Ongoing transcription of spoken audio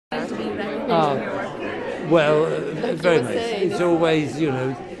Well, very much. It's always,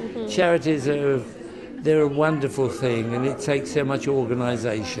 charities they're a wonderful thing, and it takes so much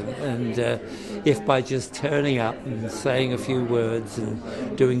organisation. And if by just turning up and saying a few words and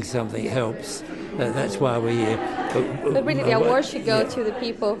doing something helps, that's why we're here. But really, the award should go to the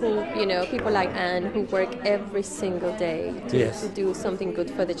people who, people like Anne, who work every single day to do something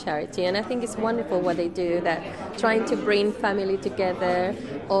good for the charity. And I think it's wonderful what they do, that trying to bring family together,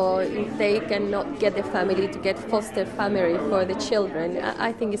 or if they cannot get the family to get foster family for the children.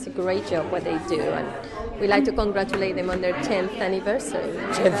 I think it's a great job what they do. And we like to congratulate them on their 10th anniversary.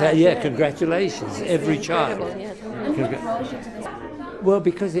 Congratulations, EveryChild. Well,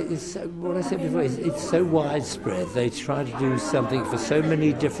 because it is, what I said before, it's so widespread. They try to do something for so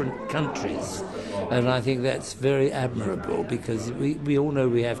many different countries. And I think that's very admirable, because we all know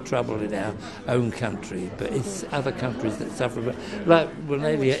we have trouble in our own country, but it's other countries that suffer. Like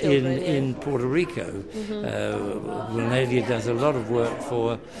Wilnalia in Puerto Rico. Wilnalia does a lot of work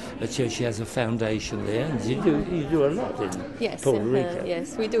for a church. She has a foundation there, and you do a lot in Puerto Rico.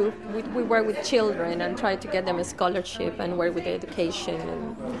 Yes, we do. We work with children and try to get them a scholarship and work with education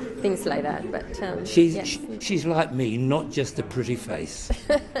and things like that. But she's like me, not just a pretty face.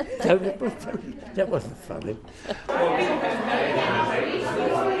 That wasn't funny.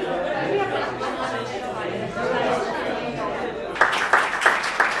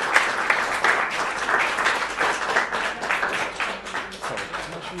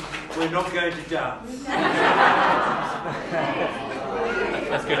 We're not going to dance.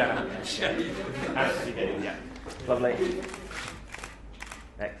 That's good, Anna. Yeah. Lovely.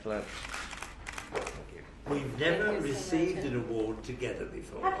 Excellent. We've never received an award together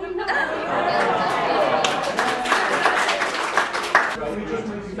before. That's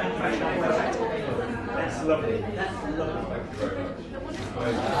lovely. That's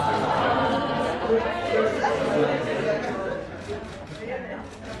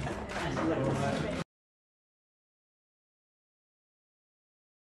lovely.